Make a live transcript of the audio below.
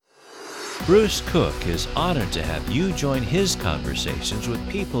Bruce Cook is honored to have you join his conversations with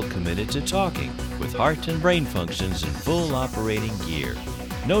people committed to talking, with heart and brain functions in full operating gear.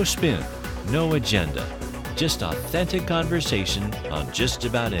 No spin, no agenda, just authentic conversation on just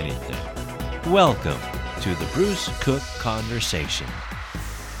about anything. Welcome to the Bruce Cook Conversation.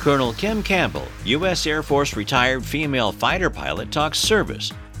 Colonel Kim Campbell, U.S. Air Force retired female fighter pilot, talks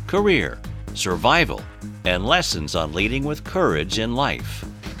service, career, survival, and lessons on leading with courage in life.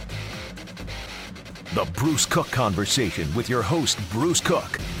 The Bruce Cook Conversation with your host, Bruce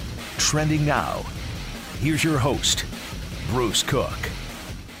Cook. Trending now. Here's your host, Bruce Cook.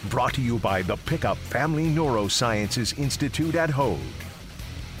 Brought to you by the Pickup Family Neurosciences Institute at Hoag.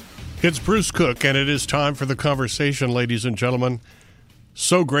 It's Bruce Cook, and it is time for the conversation, ladies and gentlemen.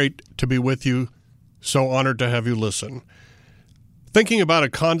 So great to be with you. So honored to have you listen. Thinking about a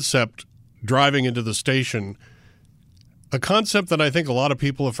concept driving into the station, a concept that I think a lot of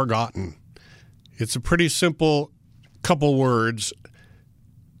people have forgotten. It's a pretty simple couple words.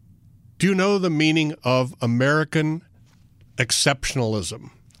 Do you know the meaning of American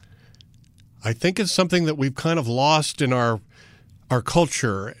exceptionalism? I think it's something that we've kind of lost in our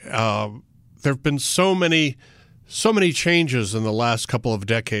culture. There have been so many changes in the last couple of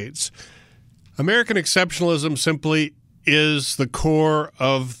decades. American exceptionalism simply is the core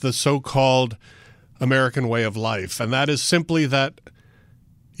of the so-called American way of life, and that is simply that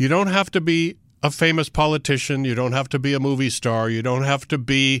you don't have to be a famous politician, you don't have to be a movie star, you don't have to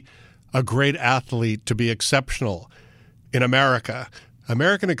be a great athlete to be exceptional in America.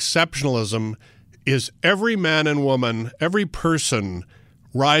 American exceptionalism is every man and woman, every person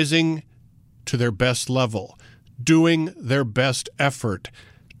rising to their best level, doing their best effort,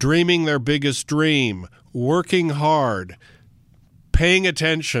 dreaming their biggest dream, working hard, paying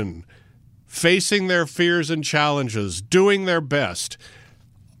attention, facing their fears and challenges, doing their best.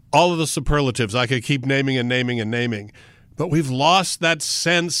 All of the superlatives I could keep naming and naming and naming. But we've lost that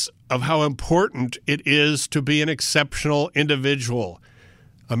sense of how important it is to be an exceptional individual,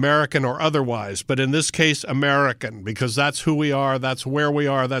 American or otherwise, but in this case, American, because that's who we are, that's where we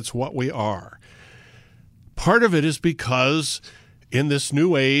are, that's what we are. Part of it is because in this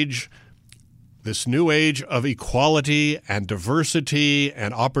new age of equality and diversity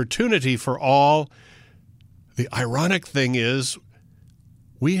and opportunity for all, the ironic thing is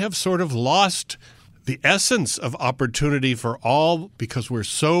we have sort of lost the essence of opportunity for all because we're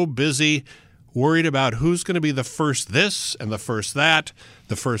so busy worried about who's going to be the first this and the first that,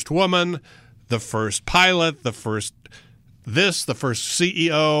 the first woman, the first pilot, the first this, the first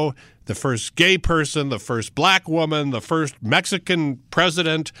CEO, the first gay person, the first black woman, the first Mexican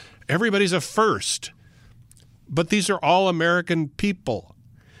president. Everybody's a first. But these are all American people.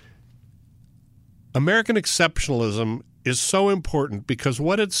 American exceptionalism is so important because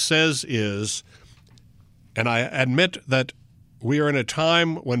what it says is, and I admit that we are in a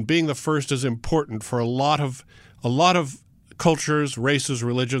time when being the first is important for a lot of cultures, races,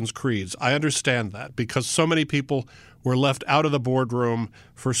 religions, creeds. I understand that because so many people were left out of the boardroom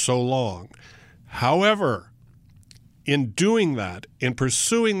for so long. However, in doing that, in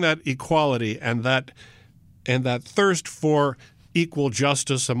pursuing that equality and that thirst for equal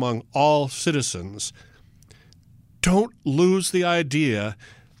justice among all citizens, don't lose the idea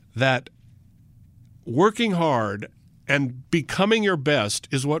that working hard and becoming your best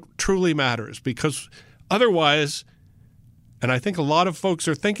is what truly matters, because otherwise, and I think a lot of folks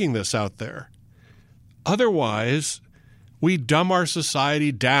are thinking this out there, otherwise we dumb our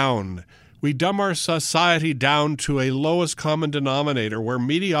society down. We dumb our society down to a lowest common denominator where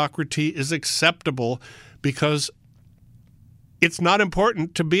mediocrity is acceptable because it's not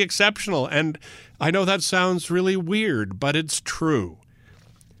important to be exceptional. And I know that sounds really weird, but it's true.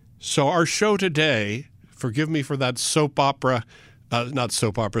 So our show today, forgive me for that soapbox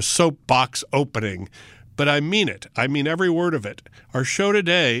opening, but I mean it. I mean every word of it. Our show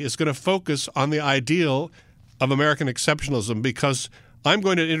today is going to focus on the ideal of American exceptionalism because I'm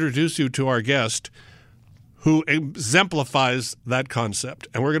going to introduce you to our guest who exemplifies that concept.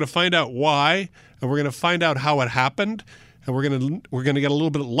 And we're going to find out why, and we're going to find out how it happened, and we're going to get a little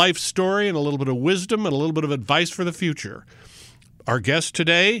bit of life story and a little bit of wisdom and a little bit of advice for the future. Our guest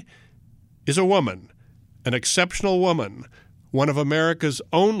today is a woman, an exceptional woman, one of America's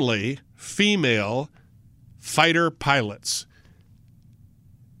only female fighter pilots.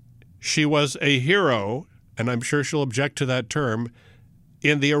 She was a hero, and I'm sure she'll object to that term,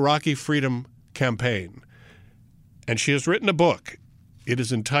 in the Iraqi Freedom Campaign. And she has written a book. It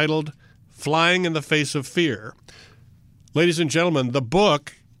is entitled Flying in the Face of Fear. Ladies and gentlemen, the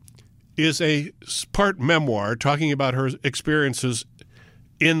book is a part memoir talking about her experiences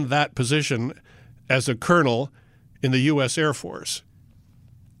in that position as a colonel in the U.S. Air Force.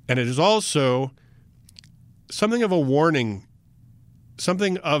 And it is also something of a warning,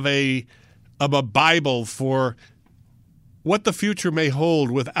 something of a Bible for what the future may hold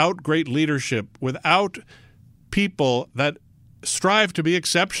without great leadership, without people that strive to be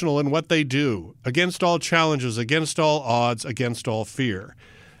exceptional in what they do, against all challenges, against all odds, against all fear.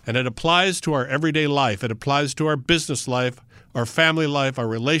 And it applies to our everyday life. It applies to our business life, our family life, our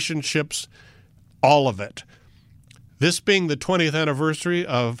relationships, all of it. This being the 20th anniversary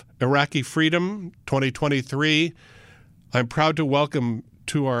of Iraqi freedom, 2023, I'm proud to welcome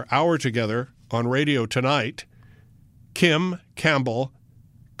to our hour together on radio tonight, Kim Campbell,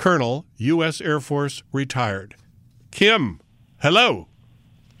 Colonel, U.S. Air Force, retired. Kim, hello.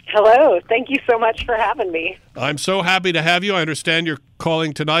 Hello. Thank you so much for having me. I'm so happy to have you. I understand you're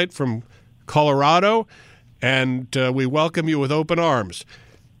calling tonight from Colorado, and we welcome you with open arms.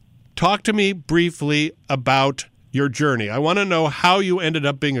 Talk to me briefly about your journey. I want to know how you ended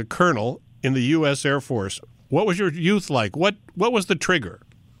up being a colonel in the U.S. Air Force. What was your youth like? What was the trigger?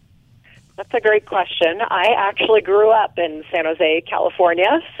 That's a great question. I actually grew up in San Jose,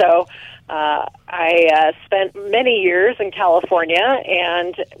 California, so I spent many years in California,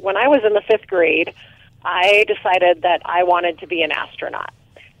 and when I was in the 5th grade, I decided that I wanted to be an astronaut.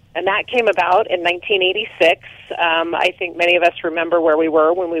 And that came about in 1986. I think many of us remember where we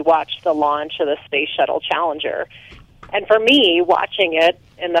were when we watched the launch of the Space Shuttle Challenger. And for me, watching it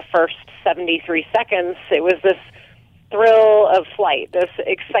in the first 73 seconds, it was this thrill of flight, this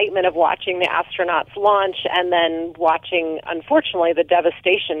excitement of watching the astronauts launch and then watching, unfortunately, the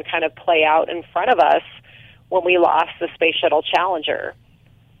devastation kind of play out in front of us when we lost the Space Shuttle Challenger.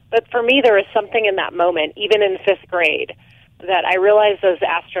 But for me, there was something in that moment, even in 5th grade, that I realized those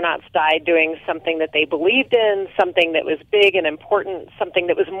astronauts died doing something that they believed in, something that was big and important, something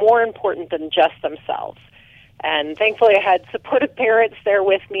that was more important than just themselves. And thankfully, I had supportive parents there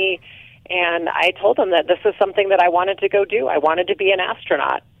with me, and I told them that this is something that I wanted to go do. I wanted to be an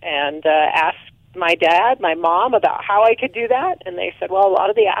astronaut, and asked my dad, my mom, about how I could do that, and they said, well, a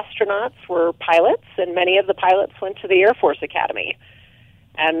lot of the astronauts were pilots, and many of the pilots went to the Air Force Academy.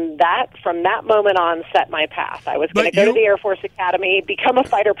 And that, from that moment on, set my path. I was going to go to the Air Force Academy, become a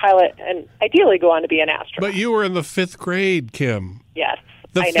fighter pilot, and ideally go on to be an astronaut. But you were in the 5th grade, Kim. Yes,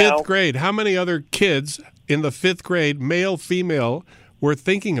 the I know. 5th grade. How many other kids in the 5th grade, male, female, were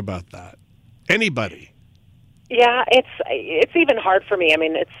thinking about that? Anybody? Yeah, it's even hard for me. I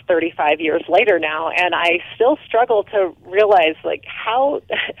mean, it's 35 years later now, and I still struggle to realize, like,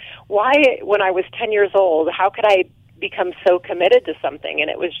 why, when I was 10 years old, how could I become so committed to something? And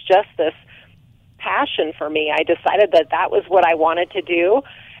it was just this passion for me. I decided that that was what I wanted to do.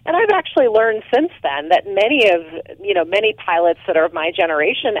 And I've actually learned since then that many pilots that are of my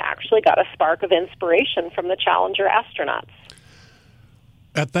generation actually got a spark of inspiration from the Challenger astronauts.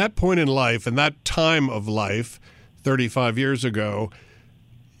 At that point in life, and that time of life, 35 years ago,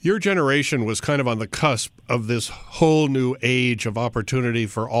 your generation was kind of on the cusp of this whole new age of opportunity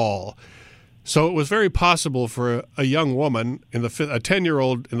for all. So it was very possible for a young woman, a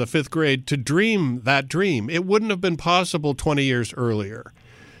 10-year-old in the 5th grade, to dream that dream. It wouldn't have been possible 20 years earlier.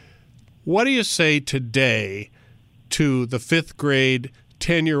 What do you say today to the 5th grade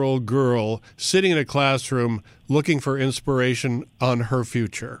 10-year-old girl sitting in a classroom looking for inspiration on her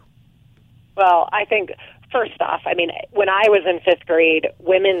future? Well, I think, first off, when I was in 5th grade,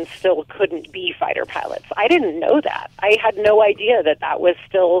 women still couldn't be fighter pilots. I didn't know that. I had no idea that that was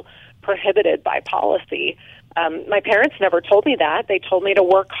still prohibited by policy. My parents never told me that. They told me to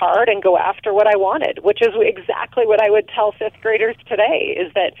work hard and go after what I wanted, which is exactly what I would tell 5th graders today,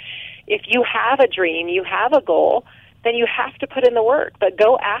 is that if you have a dream, you have a goal, then you have to put in the work, but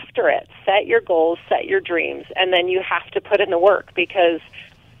go after it. Set your goals, set your dreams, and then you have to put in the work, because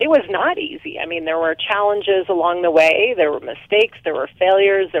it was not easy. I mean, there were challenges along the way, there were mistakes, there were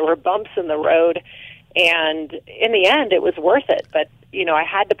failures, there were bumps in the road, and in the end, it was worth it. But, I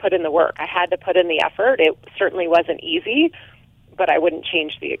had to put in the work. I had to put in the effort. It certainly wasn't easy, but I wouldn't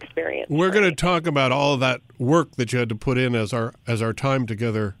change the experience. We're going to talk about all of that work that you had to put in as our time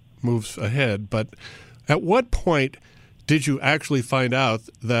together moves ahead. But at what point did you actually find out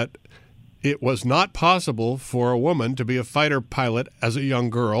that it was not possible for a woman to be a fighter pilot as a young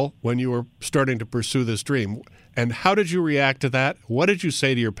girl when you were starting to pursue this dream? And how did you react to that? What did you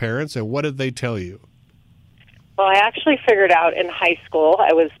say to your parents, and what did they tell you? Well, I actually figured out in high school.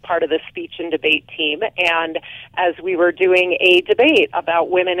 I was part of the speech and debate team, and as we were doing a debate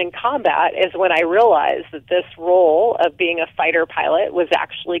about women in combat is when I realized that this role of being a fighter pilot was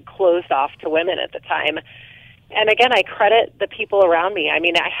actually closed off to women at the time. And again, I credit the people around me. I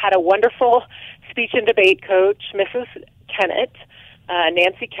mean, I had a wonderful speech and debate coach, Mrs. Kennett,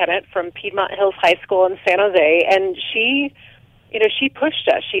 Nancy Kennett from Piedmont Hills High School in San Jose, and she pushed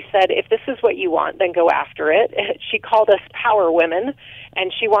us. She said, if this is what you want, then go after it. She called us power women,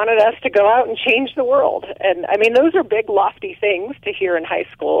 and she wanted us to go out and change the world. And, I mean, those are big, lofty things to hear in high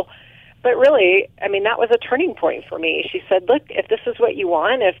school. But really, I mean, that was a turning point for me. She said, look, if this is what you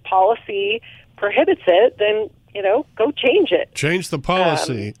want, if policy prohibits it, then, go change it. Change the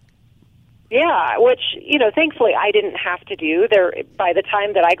policy. Yeah, which, thankfully I didn't have to do. By the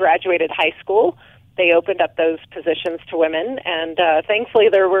time that I graduated high school, they opened up those positions to women, and thankfully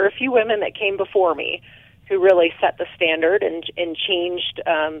there were a few women that came before me who really set the standard and changed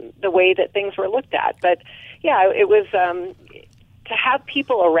the way that things were looked at. But, yeah, it was to have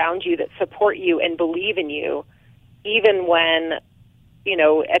people around you that support you and believe in you, even when,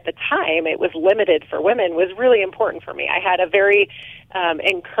 at the time it was limited for women, was really important for me. I had a very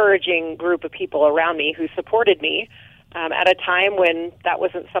encouraging group of people around me who supported me at a time when that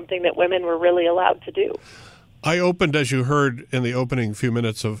wasn't something that women were really allowed to do. I opened, as you heard in the opening few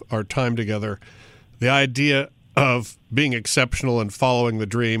minutes of our time together, the idea of being exceptional and following the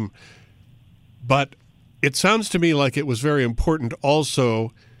dream. But it sounds to me like it was very important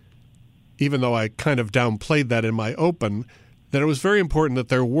also, even though I kind of downplayed that in my open, that it was very important that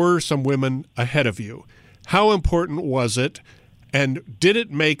there were some women ahead of you. How important was it? And did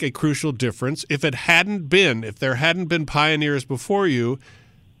it make a crucial difference? If there hadn't been pioneers before you,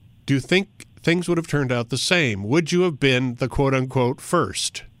 do you think things would have turned out the same? Would you have been the quote-unquote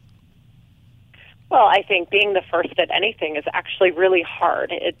first? Well, I think being the first at anything is actually really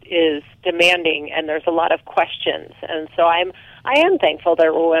hard. It is demanding, and there's a lot of questions. And so I am thankful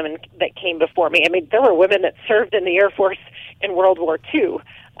there were women that came before me. I mean, there were women that served in the Air Force in World War II.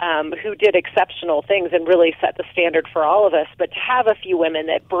 Who did exceptional things and really set the standard for all of us. But to have a few women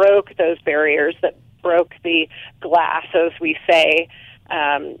that broke those barriers, that broke the glass, as we say,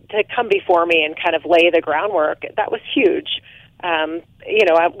 to come before me and kind of lay the groundwork, that was huge.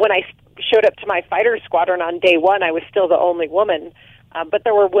 When I showed up to my fighter squadron on day one, I was still the only woman, but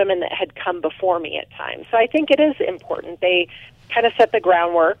there were women that had come before me at times. So I think it is important. They kind of set the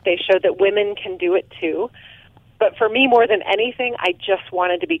groundwork. They showed that women can do it too. But for me, more than anything, I just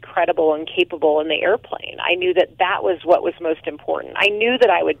wanted to be credible and capable in the airplane. I knew that that was what was most important. I knew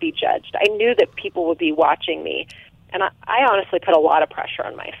that I would be judged. I knew that people would be watching me. And I honestly put a lot of pressure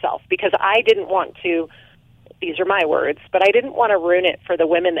on myself because I didn't want to, these are my words, but I didn't want to ruin it for the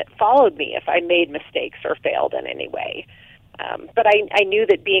women that followed me if I made mistakes or failed in any way. But I knew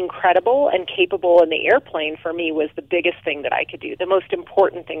that being credible and capable in the airplane for me was the biggest thing that I could do, the most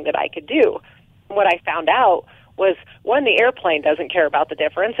important thing that I could do. What I found out was, one, the airplane doesn't care about the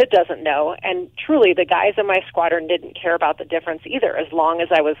difference. It doesn't know. And truly, the guys in my squadron didn't care about the difference either, as long as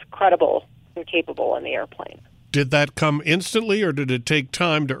I was credible and capable in the airplane. Did that come instantly, or did it take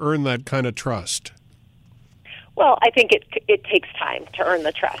time to earn that kind of trust? Well, I think it takes time to earn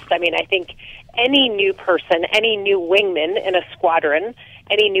the trust. I mean, I think any new person, any new wingman in a squadron,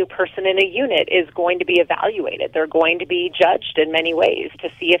 any new person in a unit is going to be evaluated. They're going to be judged in many ways to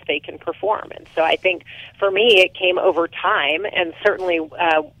see if they can perform. And so I think for me it came over time, and certainly,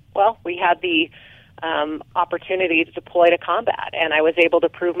 we had the opportunity to deploy to combat, and I was able to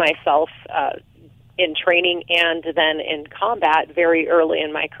prove myself in training and then in combat very early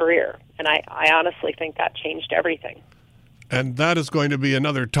in my career. And I honestly think that changed everything. And that is going to be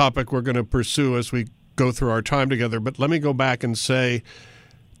another topic we're going to pursue as we go through our time together. But let me go back and say,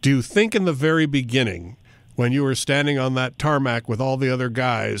 do you think in the very beginning, when you were standing on that tarmac with all the other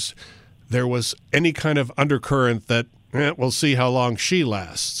guys, there was any kind of undercurrent that, we'll see how long she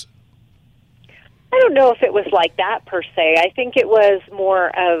lasts? I don't know if it was like that per se. I think it was more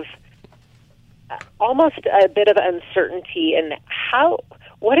of almost a bit of uncertainty in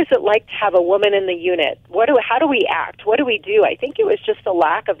what is it like to have a woman in the unit? How do we act? What do we do? I think it was just a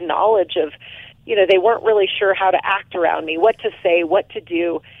lack of knowledge of, they weren't really sure how to act around me, what to say, what to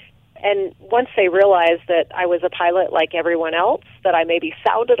do. And once they realized that I was a pilot like everyone else, that I maybe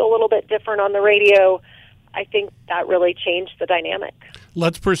sounded a little bit different on the radio, I think that really changed the dynamic.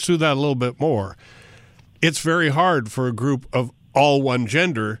 Let's pursue that a little bit more. It's very hard for a group of all one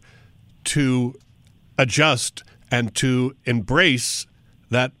gender to adjust and to embrace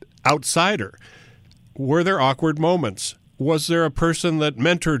that outsider. Were there awkward moments? Was there a person that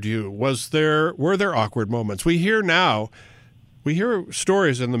mentored you? Were there awkward moments? We hear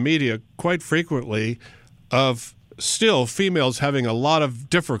stories in the media quite frequently of still females having a lot of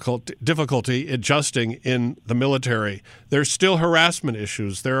difficulty adjusting in the military. There's still harassment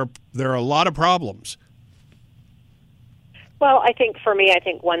issues. There are a lot of problems. Well, I think for me,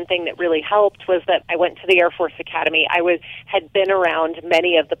 one thing that really helped was that I went to the Air Force Academy. I had been around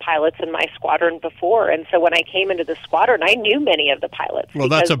many of the pilots in my squadron before, and so when I came into the squadron, I knew many of the pilots. Well,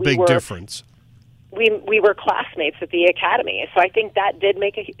 that's a big difference. We were classmates at the academy, so I think that did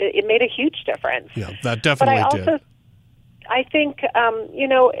made a huge difference. Yeah, that definitely did. I think,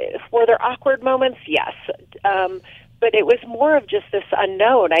 were there awkward moments? Yes. But it was more of just this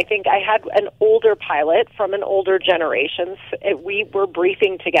unknown. I think I had an older pilot from an older generation. We were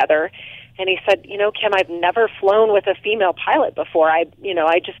briefing together, and he said, Kim, I've never flown with a female pilot before. He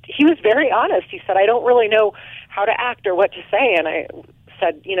was very honest. He said, I don't really know how to act or what to say. And I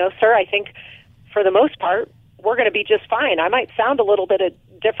said, sir, I think for the most part, we're going to be just fine. I might sound a little bit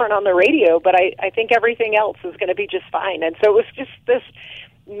different on the radio, but I think everything else is going to be just fine. And so it was just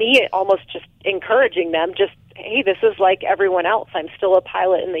me almost just encouraging them, hey, this is like everyone else. I'm still a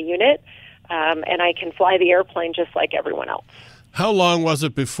pilot in the unit, and I can fly the airplane just like everyone else. How long was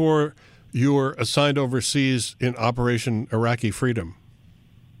it before you were assigned overseas in Operation Iraqi Freedom?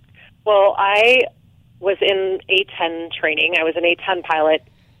 Well, I was in A-10 training. I was an A-10 pilot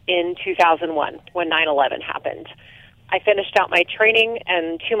in 2001 when 9/11 happened. I finished out my training,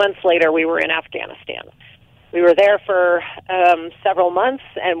 and 2 months later, we were in Afghanistan. We were there for several months,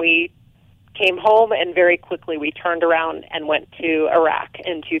 and we came home, and very quickly we turned around and went to Iraq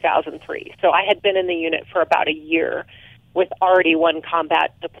in 2003. So I had been in the unit for about a year with already one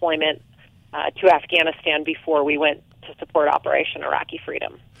combat deployment to Afghanistan before we went to support Operation Iraqi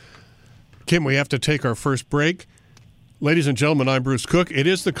Freedom. Kim, we have to take our first break. Ladies and gentlemen, I'm Bruce Cook. It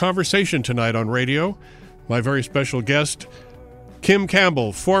is The Conversation tonight on radio. My very special guest, Kim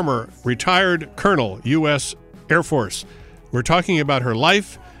Campbell, former retired Colonel, U.S. Air Force. We're talking about her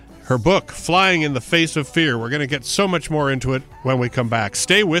life, her book, Flying in the Face of Fear. We're going to get so much more into it when we come back.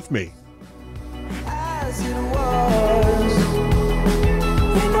 Stay with me. As it was,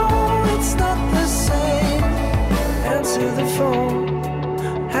 it's not the same. Answer the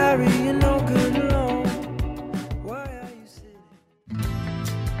phone, Harry, you're no good alone. Why are you sitting?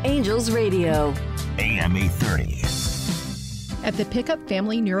 Angels Radio. AM 830. At the Pickup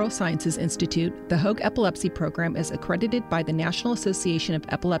Family Neurosciences Institute, the Hoag Epilepsy Program is accredited by the National Association of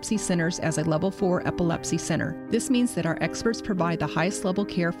Epilepsy Centers as a Level 4 epilepsy center. This means that our experts provide the highest level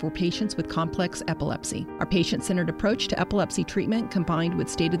care for patients with complex epilepsy. Our patient-centered approach to epilepsy treatment, combined with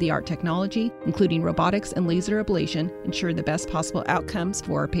state-of-the-art technology, including robotics and laser ablation, ensure the best possible outcomes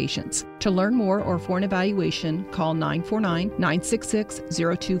for our patients. To learn more or for an evaluation, call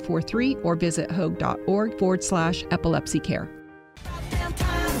 949-966-0243 or visit hoag.org/epilepsy care.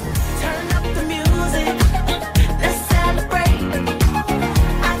 Turn up the music, let's celebrate.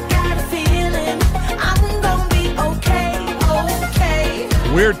 I got a feeling I'm gonna be okay.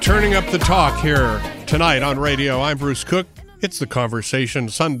 We're turning up the talk here tonight on radio. I'm Bruce Cook. It's The Conversation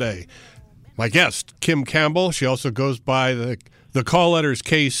Sunday. My guest, Kim Campbell. She also goes by the call letters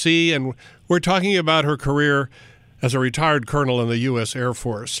KC, and we're talking about her career as a retired colonel in the U.S. Air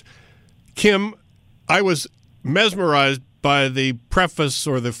Force. Kim, I was mesmerized by the preface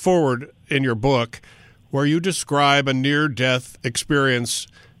or the foreword in your book where you describe a near-death experience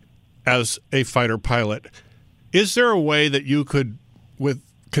as a fighter pilot. Is there a way that you could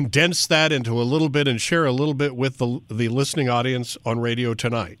condense that into a little bit and share a little bit with the listening audience on radio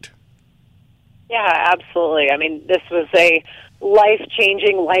tonight? Yeah, absolutely. I mean, this was a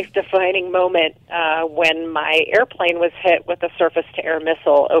life-changing, life-defining moment when my airplane was hit with a surface-to-air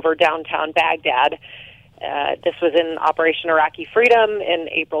missile over downtown Baghdad. This was in Operation Iraqi Freedom in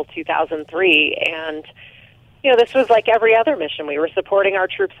April 2003, and this was like every other mission. We were supporting our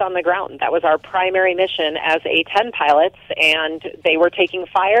troops on the ground. That was our primary mission as A-10 pilots, and they were taking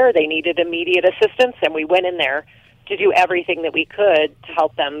fire. They needed immediate assistance, and we went in there to do everything that we could to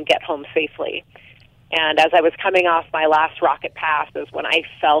help them get home safely. And as I was coming off my last rocket pass is when I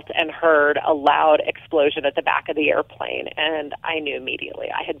felt and heard a loud explosion at the back of the airplane, and I knew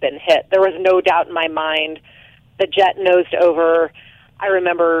immediately I had been hit. There was no doubt in my mind. The jet nosed over. I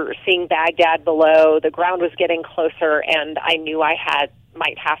remember seeing Baghdad below. The ground was getting closer, and I knew I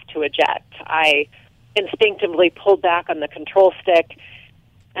might have to eject. I instinctively pulled back on the control stick,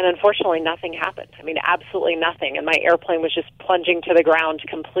 and unfortunately nothing happened. I mean, absolutely nothing, and my airplane was just plunging to the ground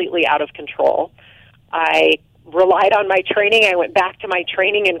completely out of control. I relied on my training. I went back to my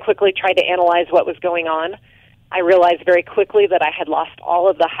training and quickly tried to analyze what was going on. I realized very quickly that I had lost all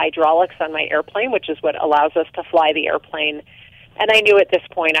of the hydraulics on my airplane, which is what allows us to fly the airplane. And I knew at this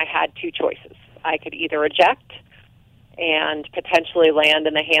point I had two choices. I could either eject and potentially land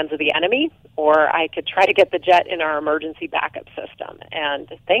in the hands of the enemy, or I could try to get the jet in our emergency backup system. And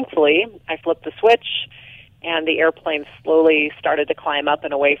thankfully, I flipped the switch, and the airplane slowly started to climb up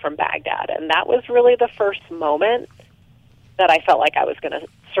and away from Baghdad. And that was really the first moment that I felt like I was going to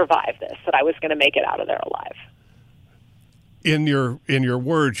survive this, that I was going to make it out of there alive. In your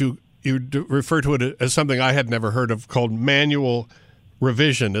words, you refer to it as something I had never heard of called manual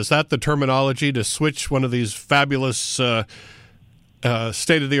revision. Is that the terminology, to switch one of these fabulous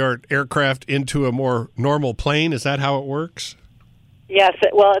state-of-the-art aircraft into a more normal plane? Is that how it works? Yes.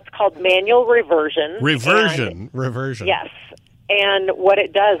 It's called manual reversion. Reversion. Yes. And what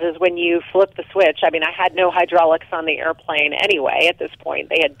it does is when you flip the switch, I mean, I had no hydraulics on the airplane anyway at this point.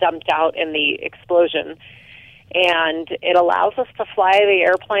 They had dumped out in the explosion. And it allows us to fly the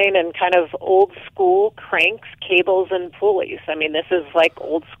airplane in kind of old-school cranks, cables, and pulleys. I mean, this is like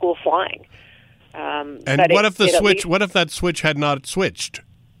old-school flying. And what if what if that switch had not switched?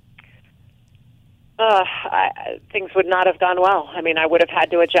 Things would not have gone well. I mean, I would have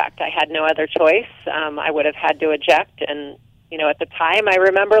had to eject. I had no other choice. I would have had to eject. And, at the time, I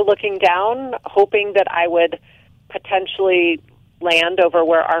remember looking down, hoping that I would potentially land over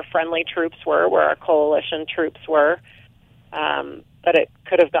where our friendly troops were, where our coalition troops were. But it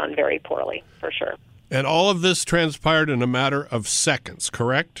could have gone very poorly, for sure. And all of this transpired in a matter of seconds,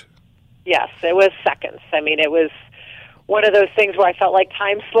 correct? Yes, it was seconds. I mean, it was one of those things where I felt like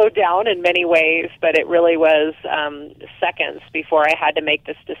time slowed down in many ways, but it really was seconds before I had to make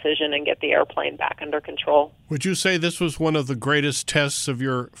this decision and get the airplane back under control. Would you say this was one of the greatest tests of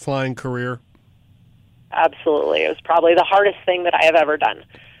your flying career? Absolutely. It was probably the hardest thing that I have ever done.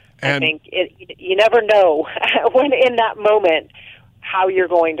 And I think you never know when in that moment how you're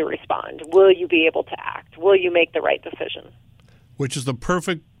going to respond. Will you be able to act? Will you make the right decision? Which is the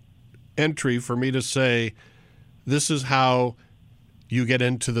perfect entry for me to say, this is how you get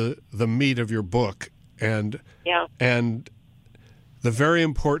into the meat of your book and the very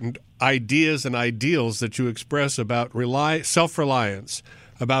important ideas and ideals that you express about self-reliance,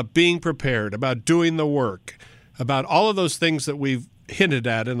 about being prepared, about doing the work, about all of those things that we've hinted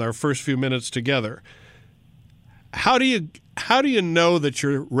at in our first few minutes together. How do you know that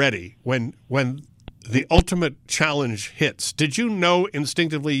you're ready when the ultimate challenge hits? Did you know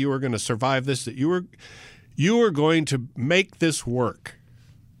instinctively you were going to survive this, that you were going to make this work?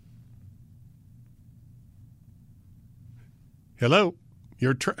 Hello?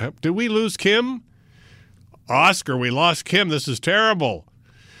 Did we lose Kim? Oscar, we lost Kim. This is terrible.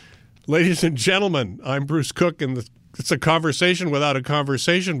 Ladies and gentlemen, I'm Bruce Cook, and it's a conversation without a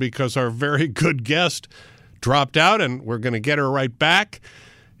conversation because our very good guest dropped out, and we're going to get her right back.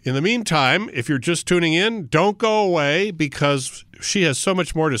 In the meantime, if you're just tuning in, don't go away because she has so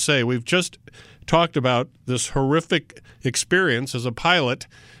much more to say. We've just talked about this horrific experience as a pilot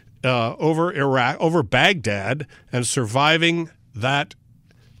over Iraq, over Baghdad, and surviving that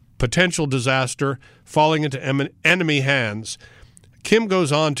potential disaster, falling into enemy hands. Kim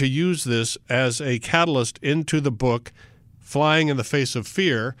goes on to use this as a catalyst into the book, Flying in the Face of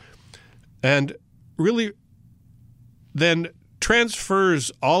Fear, and really then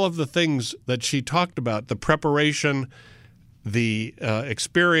transfers all of the things that she talked about, the preparation, the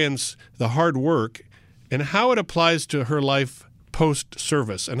experience, the hard work, and how it applies to her life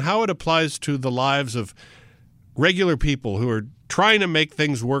post-service and how it applies to the lives of regular people who are trying to make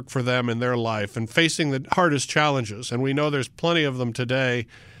things work for them in their life and facing the hardest challenges. And we know there's plenty of them today.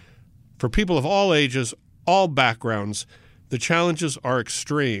 For people of all ages, all backgrounds, the challenges are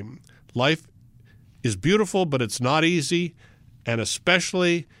extreme. Life is beautiful, but it's not easy, and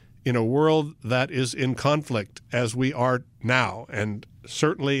especially in a world that is in conflict as we are now, and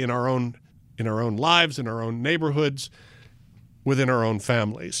certainly in our own lives, in our own neighborhoods, within our own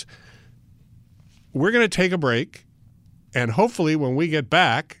families. We're going to take a break, and hopefully when we get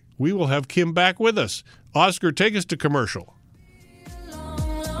back, we will have Kim back with us. Oscar, take us to commercial.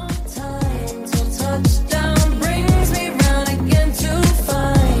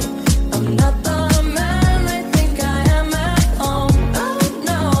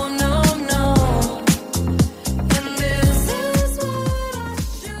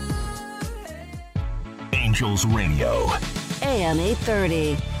 Angels Radio. AM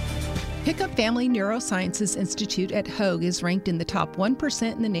 830. Pickup Family Neurosciences Institute at Hoag is ranked in the top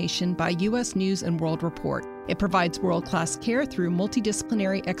 1% in the nation by U.S. News and World Report. It provides world-class care through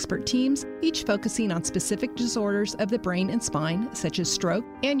multidisciplinary expert teams, each focusing on specific disorders of the brain and spine, such as stroke,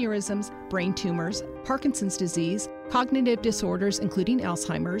 aneurysms, brain tumors, Parkinson's disease, cognitive disorders including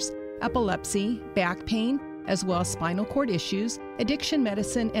Alzheimer's, epilepsy, back pain, as well as spinal cord issues, addiction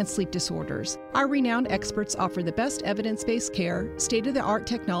medicine, and sleep disorders. Our renowned experts offer the best evidence-based care, state-of-the-art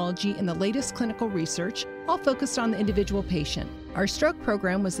technology, and the latest clinical research, all focused on the individual patient. Our stroke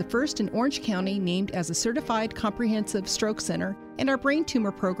program was the first in Orange County named as a certified comprehensive stroke center, and our brain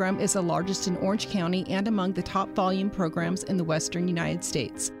tumor program is the largest in Orange County and among the top volume programs in the Western United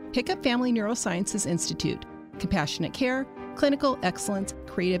States. Pickup Family Neurosciences Institute. Compassionate care, clinical excellence,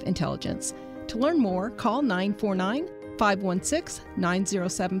 creative intelligence. To learn more, call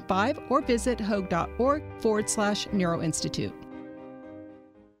 949-516-9075 or visit hoag.org/neuroinstitute.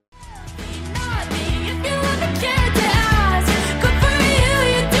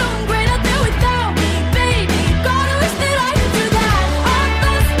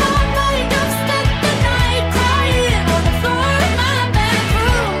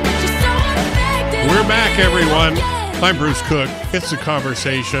 We're back, everyone. I'm Bruce Cook. It's The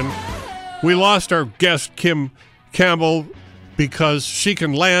Conversation. We lost our guest, Kim Campbell, because she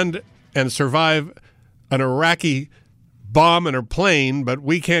can land and survive an Iraqi bomb in her plane, but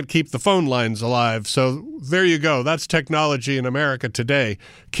we can't keep the phone lines alive. So there you go. That's technology in America today.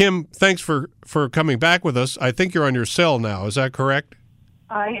 Kim, thanks for coming back with us. I think you're on your cell now. Is that correct?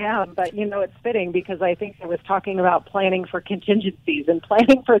 I am, but it's fitting because I think I was talking about planning for contingencies and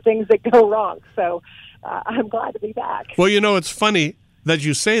planning for things that go wrong. So I'm glad to be back. Well, it's funny that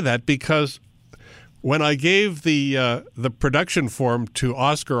you say that because when I gave the production form to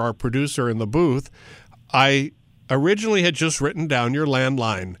Oscar, our producer in the booth, I originally had just written down your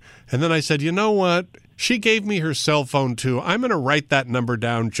landline. And then I said, you know what? She gave me her cell phone, too. I'm going to write that number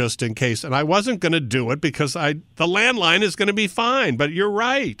down just in case. And I wasn't going to do it because the landline is going to be fine. But you're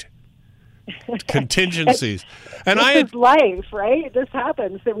right. Contingencies. And this is life, right? This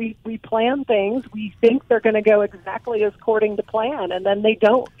happens. That we plan things. We think they're going to go exactly as according to plan, and then they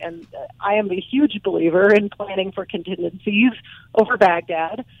don't. And I am a huge believer in planning for contingencies over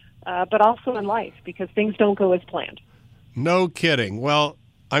Baghdad, but also in life because things don't go as planned. No kidding. Well,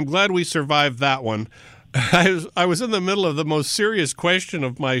 I'm glad we survived that one. I was in the middle of the most serious question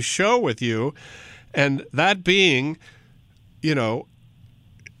of my show with you, and that being,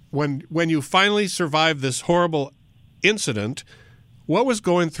 when you finally survived this horrible incident, what was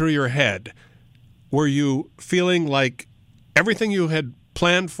going through your head? Were you feeling like everything you had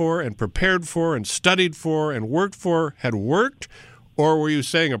planned for and prepared for and studied for and worked for had worked, or were you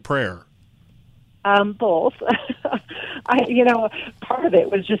saying a prayer? Both. Part of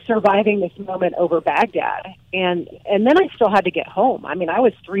it was just surviving this moment over Baghdad. And then I still had to get home. I mean, I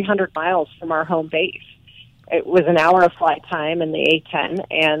was 300 miles from our home base. It was an hour of flight time in the A-10.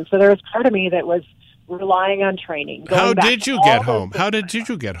 And so there was part of me that was relying on training. How did you get home? How did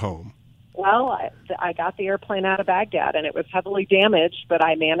you get home? Well, I got the airplane out of Baghdad, and it was heavily damaged, but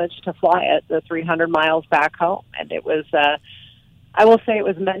I managed to fly it the 300 miles back home. And it was... I will say it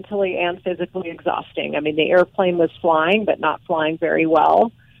was mentally and physically exhausting. I mean, the airplane was flying, but not flying very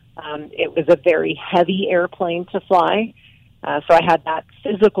well. It was a very heavy airplane to fly. So I had that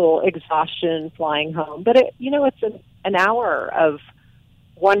physical exhaustion flying home. But, it's an hour of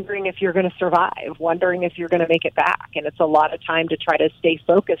wondering if you're going to survive, wondering if you're going to make it back. And it's a lot of time to try to stay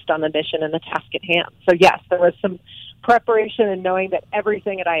focused on the mission and the task at hand. So, yes, there was some preparation and knowing that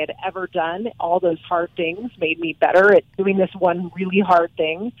everything that I had ever done, all those hard things, made me better at doing this one really hard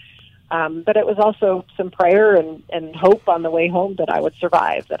thing. But it was also some prayer and hope on the way home that I would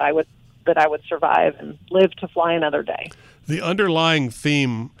survive, that I would survive and live to fly another day. The underlying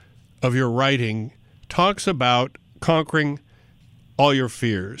theme of your writing talks about conquering all your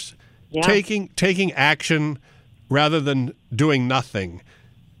fears, taking action rather than doing nothing.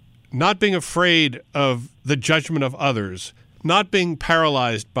 Not being afraid of the judgment of others, not being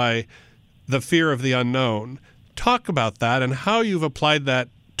paralyzed by the fear of the unknown. Talk about that and how you've applied that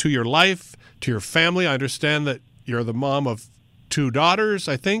to your life, to your family. I understand that you're the mom of 2 daughters,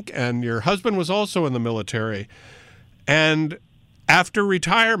 I think, and your husband was also in the military. And after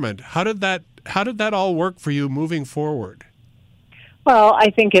retirement, how did that all work for you moving forward? Well, I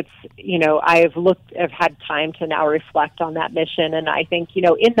think it's, I've had time to now reflect on that mission. And I think,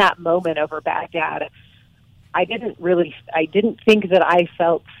 in that moment over Baghdad, I didn't think that I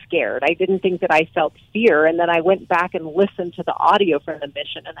felt scared. I didn't think that I felt fear. And then I went back and listened to the audio from the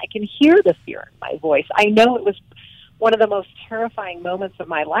mission, and I can hear the fear in my voice. I know it was one of the most terrifying moments of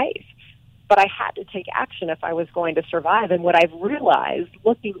my life, but I had to take action if I was going to survive. And what I've realized,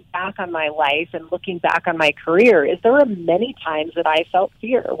 looking back on my life and looking back on my career, is there were many times that I felt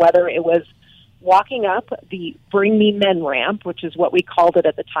fear, whether it was walking up the Bring Me Men ramp, which is what we called it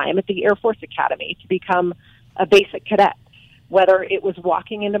at the time, at the Air Force Academy, to become a basic cadet. whether it was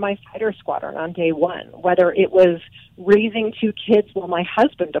walking into my fighter squadron on day one, whether it was raising 2 kids while my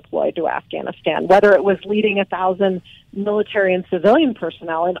husband deployed to Afghanistan, whether it was leading 1,000 military and civilian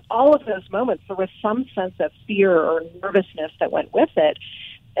personnel. In all of those moments, there was some sense of fear or nervousness that went with it.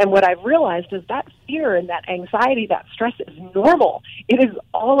 And what I've realized is that fear and that anxiety, that stress is normal. It is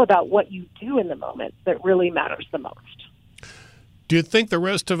all about what you do in the moment that really matters the most. Do you think the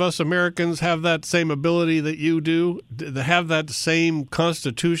rest of us Americans have that same ability that you do, to have that same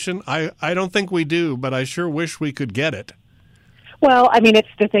constitution? I don't think we do, but I sure wish we could get it. Well, I mean, it's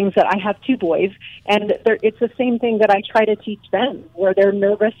the things that I have 2 boys, and it's the same thing that I try to teach them, where they're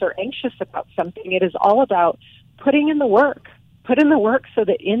nervous or anxious about something. It is all about putting in the work. Put in the work so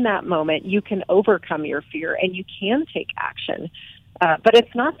that in that moment you can overcome your fear and you can take action. But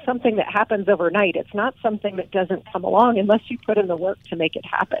it's not something that happens overnight. It's not something that doesn't come along unless you put in the work to make it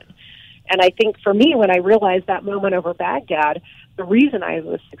happen. And I think for me, when I realized that moment over Baghdad, the reason I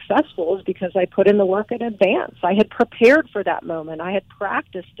was successful is because I put in the work in advance. I had prepared for that moment. I had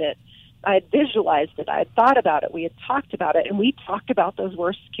practiced it. I had visualized it. I had thought about it. We had talked about it. And we talked about those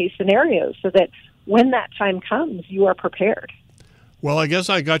worst-case scenarios so that when that time comes, you are prepared. Well, I guess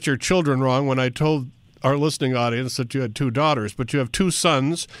I got your children wrong when I told our listening audience that you had 2 daughters, but you have 2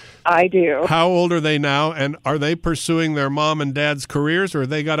 sons. I do. How old are they now, and are they pursuing their mom and dad's careers, or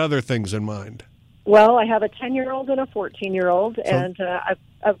they got other things in mind? Well, I have a 10-year-old and a 14-year-old, and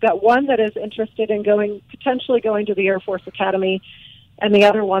I've got one that is interested in potentially going to the Air Force Academy, and the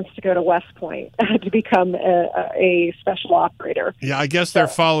other wants to go to West Point to become a special operator. Yeah, I guess they're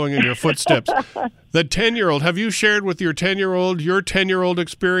following in your footsteps. The 10-year-old, have you shared with your 10-year-old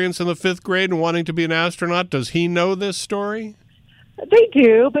experience in the 5th grade and wanting to be an astronaut? Does he know this story? They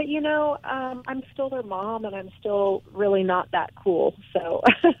do, but, I'm still their mom, and I'm still really not that cool. So,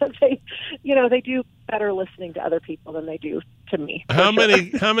 they do better listening to other people than they do to me. How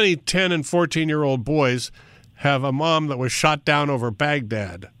many 10 and 14-year-old boys have a mom that was shot down over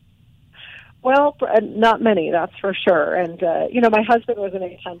Baghdad? Well, not many, that's for sure. And, my husband was an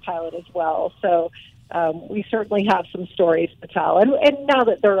A-10 pilot as well, so we certainly have some stories to tell. And now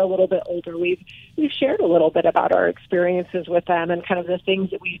that they're a little bit older, we've shared a little bit about our experiences with them and kind of the things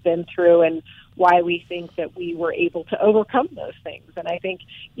that we've been through and why we think that we were able to overcome those things. And I think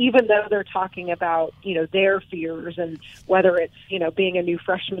even though they're talking about, their fears and whether it's, being a new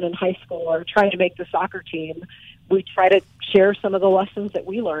freshman in high school or trying to make the soccer team, we try to share some of the lessons that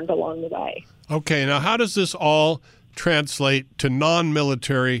we learned along the way. Okay, now how does this all translate to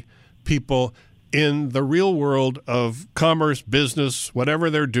non-military people in the real world of commerce, business, whatever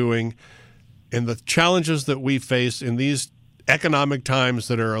they're doing, and the challenges that we face in these economic times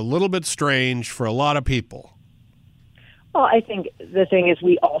that are a little bit strange for a lot of people? Well, I think the thing is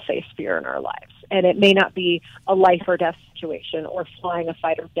we all face fear in our lives, and it may not be a life or death situation or flying a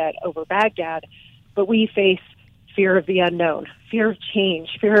fighter jet over Baghdad, but we face fear of the unknown, fear of change,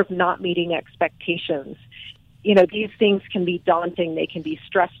 fear of not meeting expectations. These things can be daunting, they can be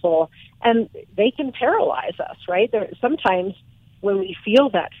stressful, and they can paralyze us, right? Sometimes when we feel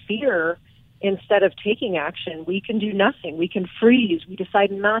that fear, instead of taking action, we can do nothing. We can freeze. We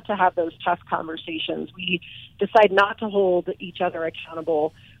decide not to have those tough conversations. We decide not to hold each other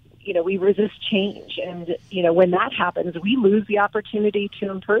accountable. We resist change. And, when that happens, we lose the opportunity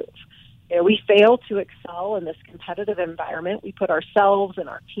to improve. We fail to excel in this competitive environment. We put ourselves and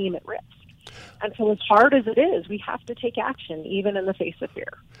our team at risk. And so as hard as it is, we have to take action, even in the face of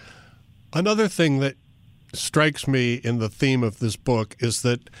fear. Another thing that strikes me in the theme of this book is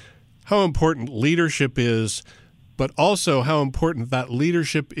that how important leadership is, but also how important that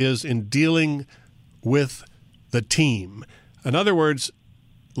leadership is in dealing with the team. In other words,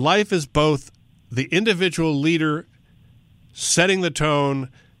 life is both the individual leader setting the tone,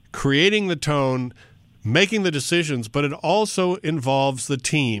 creating the tone, making the decisions, but it also involves the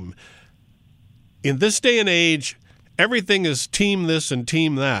team. In this day and age, everything is team this and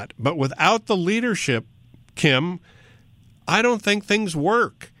team that. But without the leadership, Kim, I don't think things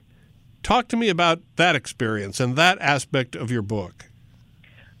work. Talk to me about that experience and that aspect of your book.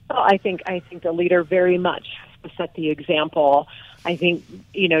 Well, I think the leader very much has to set the example. I think,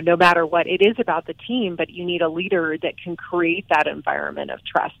 no matter what, it is about the team, but you need a leader that can create that environment of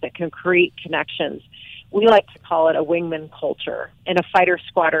trust, that can create connections. We like to call it a wingman culture. In a fighter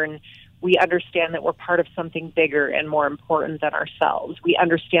squadron, We understand that we're part of something bigger and more important than ourselves. We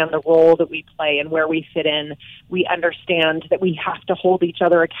understand the role that we play and where we fit in. We understand that we have to hold each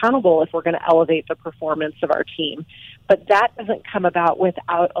other accountable if we're going to elevate the performance of our team. But that doesn't come about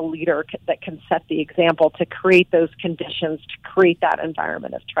without a leader that can set the example to create those conditions, to create that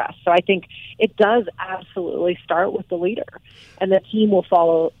environment of trust. So I think it does absolutely start with the leader, and the team will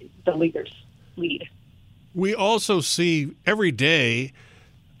follow the leader's lead. We also see every day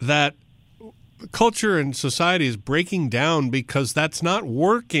that culture and society is breaking down because that's not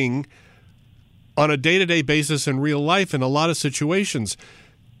working on a day-to-day basis in real life in a lot of situations.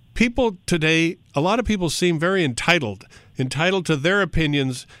 People today, a lot of people seem very entitled to their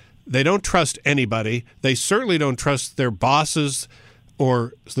opinions. They don't trust anybody. They certainly don't trust their bosses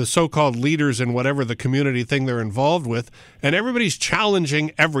or the so-called leaders in whatever the community thing they're involved with, and everybody's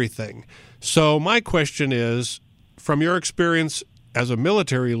challenging everything. So my question is, from your experience as a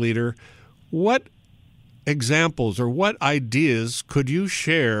military leader, what examples or what ideas could you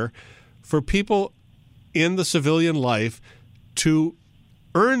share for people in the civilian life to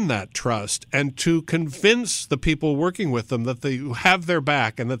earn that trust and to convince the people working with them that they have their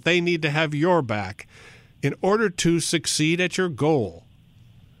back and that they need to have your back in order to succeed at your goal?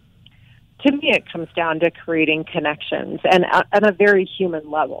 To me, it comes down to creating connections and on a very human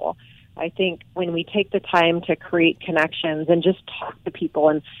level. I think when we take the time to create connections and just talk to people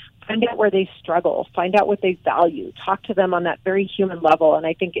and find out where they struggle, find out what they value, talk to them on that very human level. And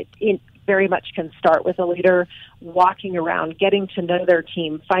I think it very much can start with a leader walking around, getting to know their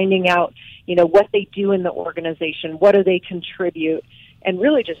team, finding out, what they do in the organization, what do they contribute, and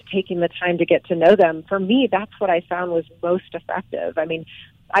really just taking the time to get to know them. For me, that's what I found was most effective. I mean,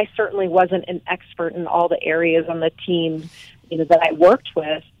 I certainly wasn't an expert in all the areas on the team that I worked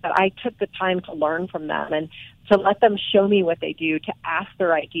with, but I took the time to learn from them and to let them show me what they do, to ask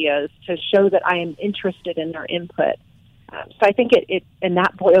their ideas, to show that I am interested in their input. So I think and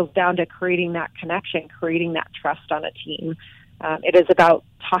that boils down to creating that connection, creating that trust on a team. It is about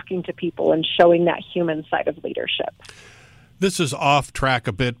talking to people and showing that human side of leadership. This is off track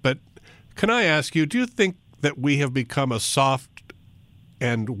a bit, but can I ask you, do you think that we have become a soft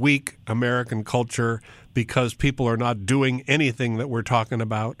and weak American culture because people are not doing anything that we're talking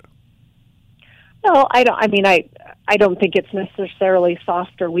about? No, I don't. I mean, I don't think it's necessarily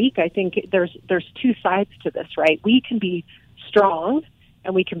soft or weak. I think there's two sides to this, right? We can be strong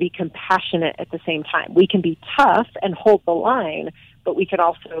and we can be compassionate at the same time. We can be tough and hold the line, but we can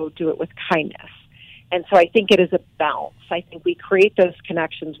also do it with kindness. And so I think it is a balance. I think we create those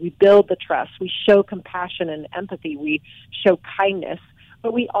connections. We build the trust. We show compassion and empathy. We show kindness.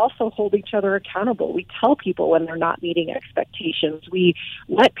 But we also hold each other accountable. We tell people when they're not meeting expectations. We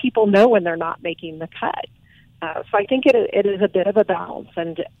let people know when they're not making the cut. So I think it is a bit of a balance,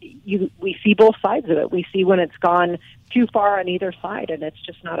 and we see both sides of it. We see when it's gone too far on either side, and it's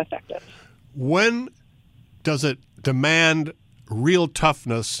just not effective. When does it demand real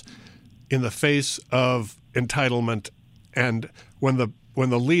toughness in the face of entitlement, and when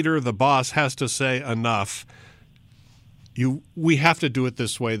the leader, the boss, has to say enough? We have to do it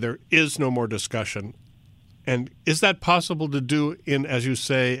this way. There is no more discussion. And is that possible to do in, as you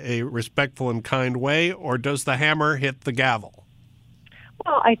say, a respectful and kind way, or does the hammer hit the gavel?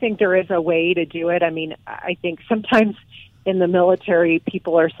 Well, I think there is a way to do it. I mean, I think sometimes in the military,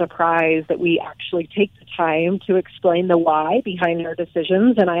 people are surprised that we actually take the time to explain the why behind our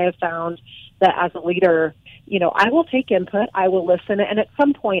decisions. And I have found that as a leader, I will take input, I will listen, and at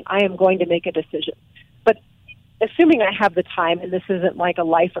some point I am going to make a decision. But assuming I have the time, and this isn't like a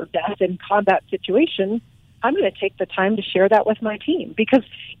life or death in combat situation, I'm going to take the time to share that with my team. Because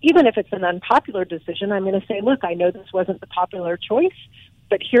even if it's an unpopular decision, I'm going to say, look, I know this wasn't the popular choice,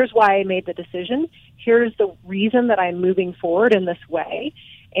 but here's why I made the decision. Here's the reason that I'm moving forward in this way.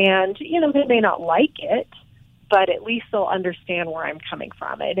 And, they may not like it, but at least they'll understand where I'm coming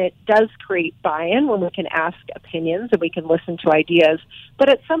from. And it does create buy-in when we can ask opinions and we can listen to ideas. But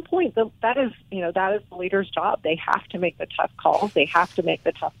at some point, that is the leader's job. They have to make the tough calls. They have to make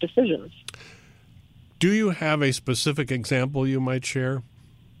the tough decisions. Do you have a specific example you might share?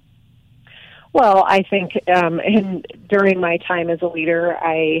 Well, I think during my time as a leader,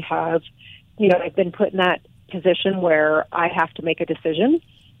 I have, I've been put in that position where I have to make a decision.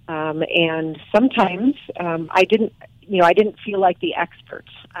 And sometimes I didn't feel like the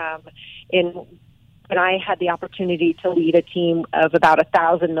experts. When I had the opportunity to lead a team of about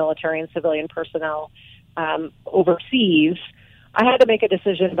 1,000 military and civilian personnel overseas, I had to make a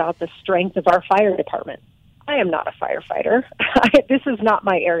decision about the strength of our fire department. I am not a firefighter. This is not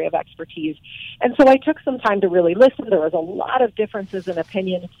my area of expertise. And so I took some time to really listen. There was a lot of differences in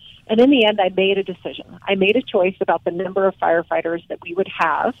opinion. And in the end, I made a decision. I made a choice about the number of firefighters that we would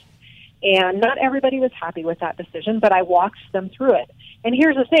have. And not everybody was happy with that decision, but I walked them through it. And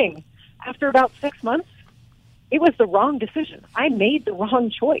here's the thing. After about 6 months, it was the wrong decision. I made the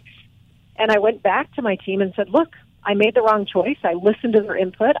wrong choice. And I went back to my team and said, look, I made the wrong choice. I listened to their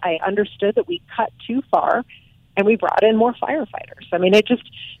input. I understood that we cut too far, and we brought in more firefighters. I mean,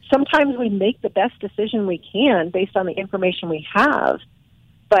 sometimes we make the best decision we can based on the information we have.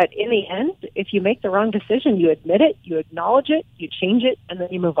 But in the end, if you make the wrong decision, you admit it, you acknowledge it, you change it, and then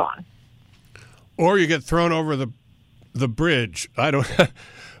you move on. Or you get thrown over the bridge. I don't.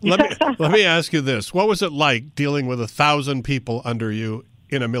 Let me ask you this: what was it like dealing with 1,000 people under you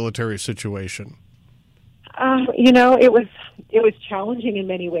in a military situation? It was challenging in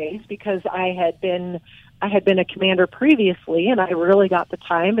many ways because I had been a commander previously, and I really got the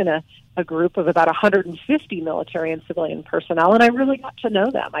time in a group of about 150 military and civilian personnel, and I really got to know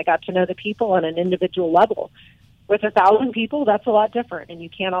them. I got to know the people on an individual level. With 1,000 people, that's a lot different, and you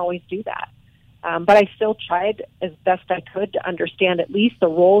can't always do that. But I still tried as best I could to understand at least the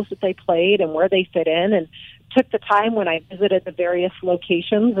roles that they played and where they fit in, and took the time when I visited the various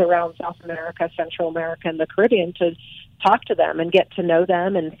locations around South America, Central America, and the Caribbean to talk to them and get to know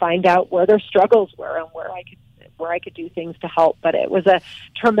them and find out where their struggles were and where I could do things to help. But it was a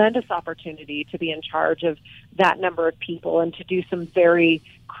tremendous opportunity to be in charge of that number of people and to do some very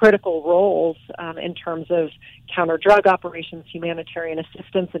critical roles in terms of counter-drug operations, humanitarian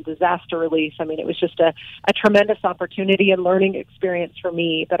assistance, and disaster relief. I mean, it was just a tremendous opportunity and learning experience for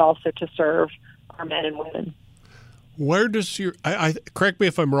me, but also to serve our men and women. Where does I correct me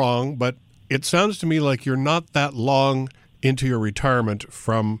if I'm wrong, but it sounds to me like you're not that long into your retirement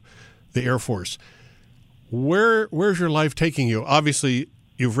from the Air Force. Where's your life taking you? Obviously,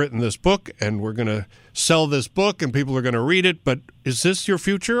 you've written this book, and we're going to sell this book, and people are going to read it, but is this your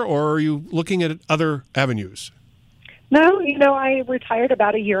future, or are you looking at other avenues? No, I retired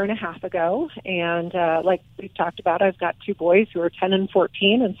about 1.5 years ago, and like we've talked about, I've got 2 boys who are 10 and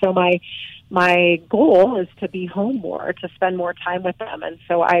 14, and so my goal is to be home more, to spend more time with them, and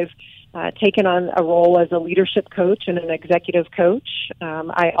so I've taken on a role as a leadership coach and an executive coach.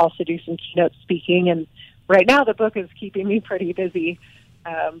 I also do some keynote speaking, and right now the book is keeping me pretty busy.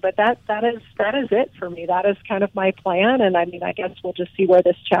 But that is it for me. That is kind of my plan, and I mean, I guess we'll just see where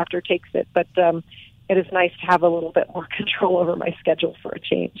this chapter takes it. But it is nice to have a little bit more control over my schedule for a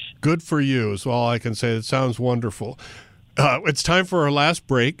change. Good for you is all I can say. It sounds wonderful. It's time for our last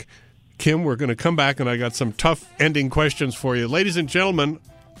break. Kim, we're going to come back, and I got some tough ending questions for you. Ladies and gentlemen,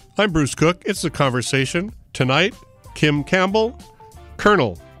 I'm Bruce Cook. It's The Conversation. Tonight, Kim Campbell,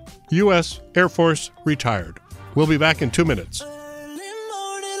 Colonel, U.S. Air Force, retired. We'll be back in 2 minutes.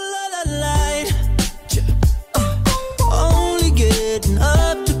 Only getting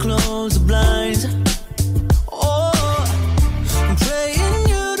up to close the blinds. I'm praying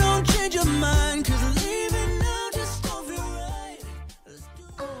you don't change your mind, 'cause leaving now just don't feel right.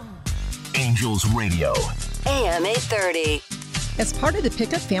 Angels Radio. AM 830. As part of the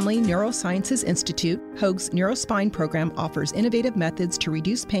Pickup Family Neurosciences Institute, Hoag's Neurospine program offers innovative methods to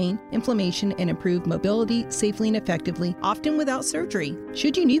reduce pain, inflammation, and improve mobility safely and effectively, often without surgery.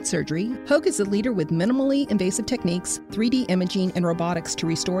 Should you need surgery, Hoag is a leader with minimally invasive techniques, 3D imaging, and robotics to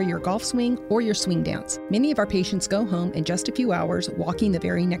restore your golf swing or your swing dance. Many of our patients go home in just a few hours, walking the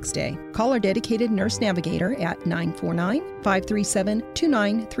very next day. Call our dedicated nurse navigator at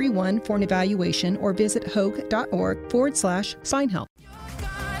 949-537-2931 for an evaluation, or visit hoag.org/spine help.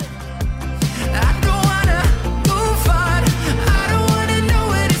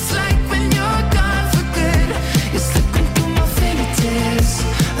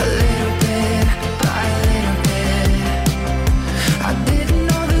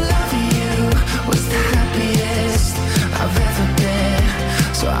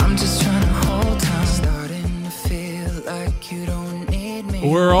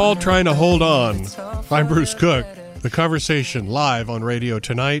 We're all trying to hold on. I'm Bruce Cook. The Conversation live on radio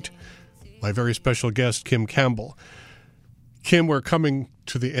tonight. My very special guest, Kim Campbell. Kim, we're coming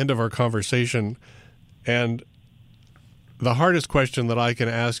to the end of our conversation, and the hardest question that I can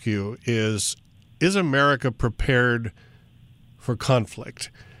ask you is America prepared for conflict?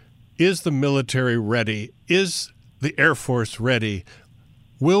 Is the military ready? Is the Air Force ready?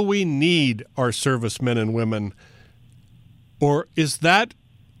 Will we need our servicemen and women? Or is that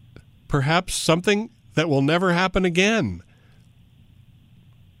perhaps something that will never happen again?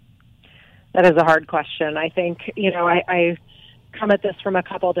 That is a hard question. I think, I come at this from a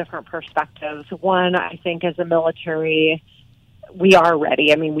couple different perspectives. One, I think as a military, we are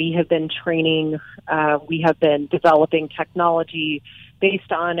ready. I mean, we have been training, we have been developing technology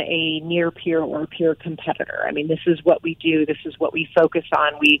based on a near peer or peer competitor. I mean, this is what we do. This is what we focus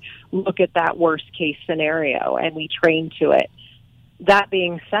on. We look at that worst case scenario and we train to it. That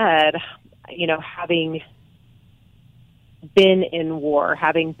being said, having been in war,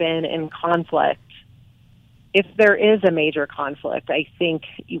 having been in conflict, if there is a major conflict, I think,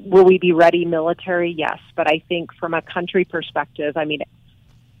 will we be ready military? Yes. But I think from a country perspective, I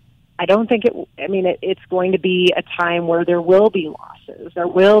don't think it's going to be a time where there will be losses, there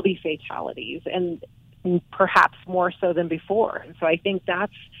will be fatalities, and perhaps more so than before. And so I think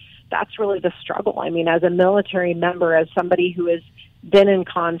that's really the struggle. I mean, as a military member, as somebody who has been in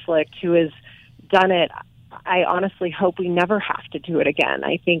conflict, who has done it, I honestly hope we never have to do it again.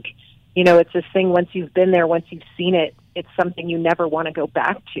 I think, it's this thing, once you've been there, once you've seen it, it's something you never want to go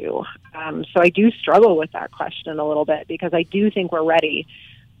back to. So I do struggle with that question a little bit, because I do think we're ready.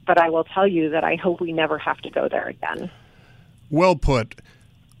 But I will tell you that I hope we never have to go there again. Well put.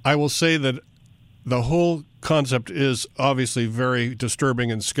 I will say that the whole concept is obviously very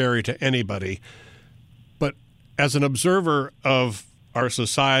disturbing and scary to anybody. But as an observer of our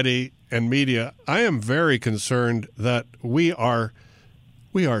society and media, I am very concerned that we are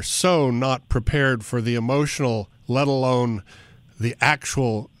so not prepared for the emotional, let alone the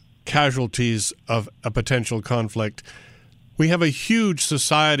actual casualties of a potential conflict. We have a huge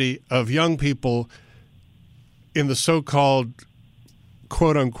society of young people in the so-called,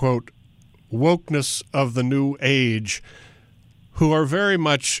 quote-unquote, wokeness of the new age who are very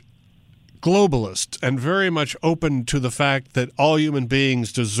much globalist and very much open to the fact that all human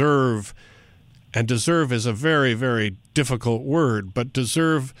beings deserve, and deserve is a very, very difficult word, but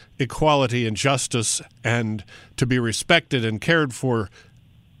deserve equality and justice and to be respected and cared for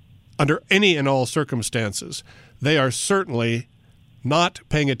under any and all circumstances. They are certainly not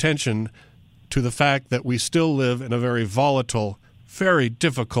paying attention to the fact that we still live in a very volatile, very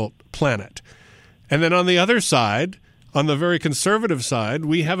difficult planet. And then on the other side, on the very conservative side,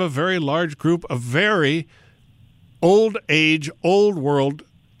 we have a very large group of very old age, old world,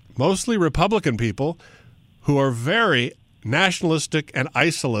 mostly Republican people who are very nationalistic and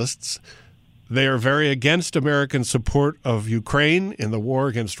isolists. They are very against American support of Ukraine in the war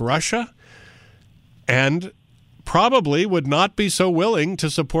against Russia, and probably would not be so willing to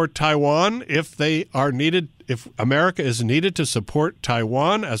support Taiwan if America is needed to support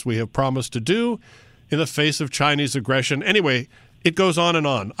Taiwan, as we have promised to do, in the face of Chinese aggression. Anyway, it goes on and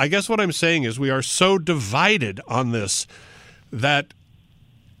on. I guess what I'm saying is we are so divided on this that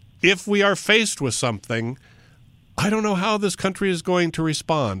if we are faced with something, I don't know how this country is going to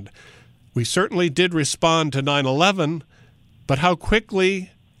respond. We certainly did respond to 9/11, but how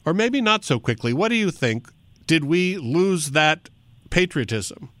quickly, or maybe not so quickly, what do you think? Did we lose that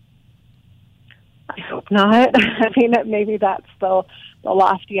patriotism? I hope not. Maybe that's the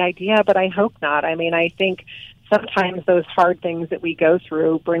lofty idea, but I hope not. I think sometimes those hard things that we go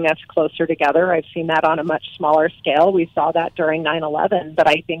through bring us closer together. I've seen that on a much smaller scale. We saw that during 9/11, but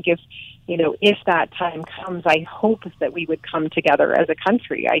I think if that time comes, I hope that we would come together as a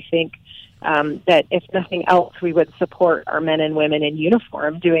country. I think that if nothing else, we would support our men and women in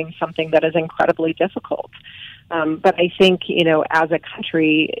uniform doing something that is incredibly difficult. But I think, as a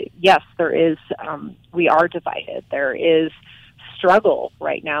country, yes, there is, we are divided. There is struggle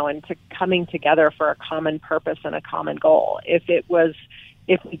right now into coming together for a common purpose and a common goal. If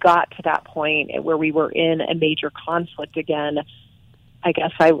we got to that point where we were in a major conflict again, I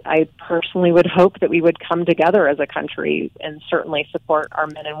guess I personally would hope that we would come together as a country and certainly support our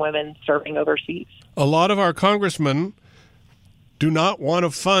men and women serving overseas. A lot of our congressmen do not want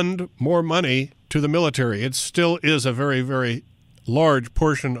to fund more money to the military. It still is a very, very large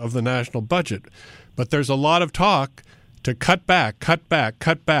portion of the national budget. But there's a lot of talk to cut back, cut back,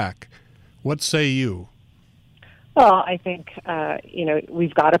 cut back. What say you? Well, I think,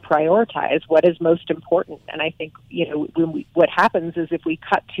 we've got to prioritize what is most important. And I think, what happens is if we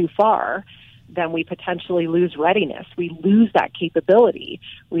cut too far, then we potentially lose readiness. We lose that capability.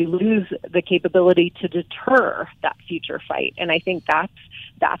 We lose the capability to deter that future fight. And I think that's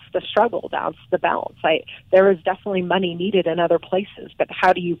the struggle. That's the balance. There is definitely money needed in other places, but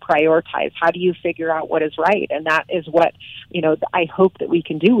how do you prioritize? How do you figure out what is right? And that is what, I hope that we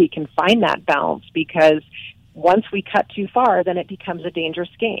can do. We can find that balance, because once we cut too far, then it becomes a dangerous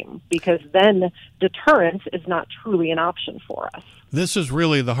game, because then deterrence is not truly an option for us. This is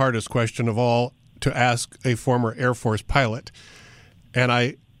really the hardest question of all to ask a former Air Force pilot. And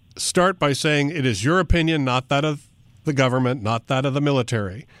I start by saying it is your opinion, not that of the government, not that of the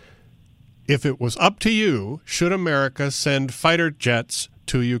military. If it was up to you, should America send fighter jets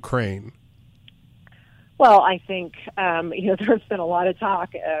to Ukraine? Well, I think, there's been a lot of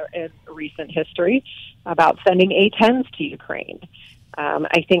talk in recent history about sending A-10s to Ukraine.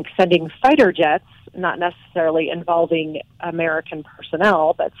 I think sending fighter jets, not necessarily involving American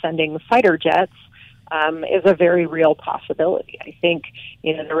personnel, but sending fighter jets is a very real possibility. I think,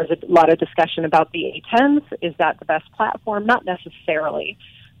 there was a lot of discussion about the A-10s. Is that the best platform? Not necessarily.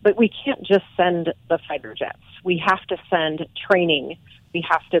 But we can't just send the fighter jets. We have to send training. We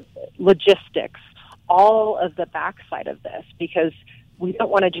have to logistics, all of the backside of this, because we don't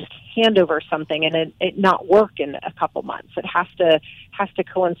want to just hand over something and it not work in a couple months. It has to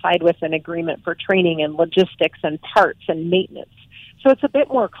coincide with an agreement for training and logistics and parts and maintenance. So it's a bit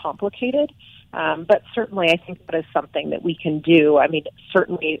more complicated, but certainly I think that is something that we can do. I mean,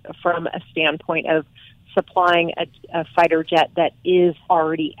 certainly from a standpoint of supplying a fighter jet that is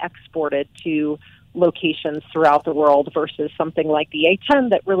already exported to locations throughout the world versus something like the A-10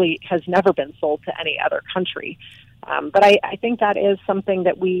 that really has never been sold to any other country. But I think that is something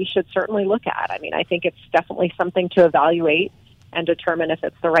that we should certainly look at. I mean, I think it's definitely something to evaluate and determine if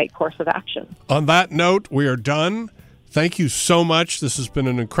it's the right course of action. On that note, we are done. Thank you so much. This has been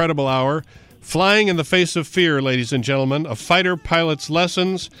an incredible hour. Flying in the Face of Fear, ladies and gentlemen, a fighter pilot's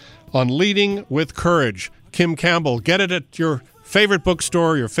lessons on leading with courage. Kim Campbell. Get it at your favorite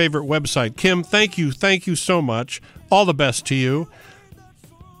bookstore, your favorite website. Kim, thank you so much. All the best to you.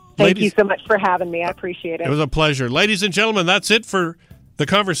 Thank you so much for having me. I appreciate it. It was a pleasure. Ladies and gentlemen, that's it for the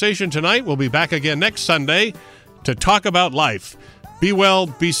conversation tonight. We'll be back again next Sunday to talk about life. Be well,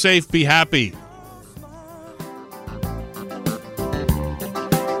 be safe, be happy.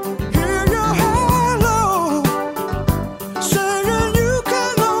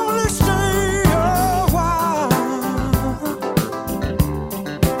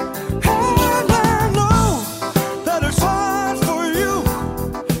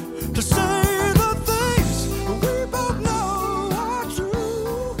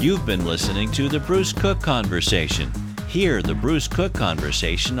 You've been listening to The Bruce Cook Conversation. Hear The Bruce Cook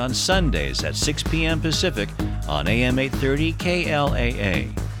Conversation on Sundays at 6 p.m. Pacific on AM 830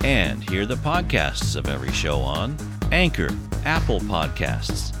 KLAA. And hear the podcasts of every show on Anchor, Apple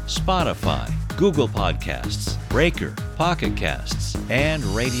Podcasts, Spotify, Google Podcasts, Breaker, Pocket Casts, and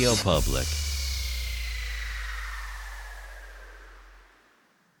Radio Public.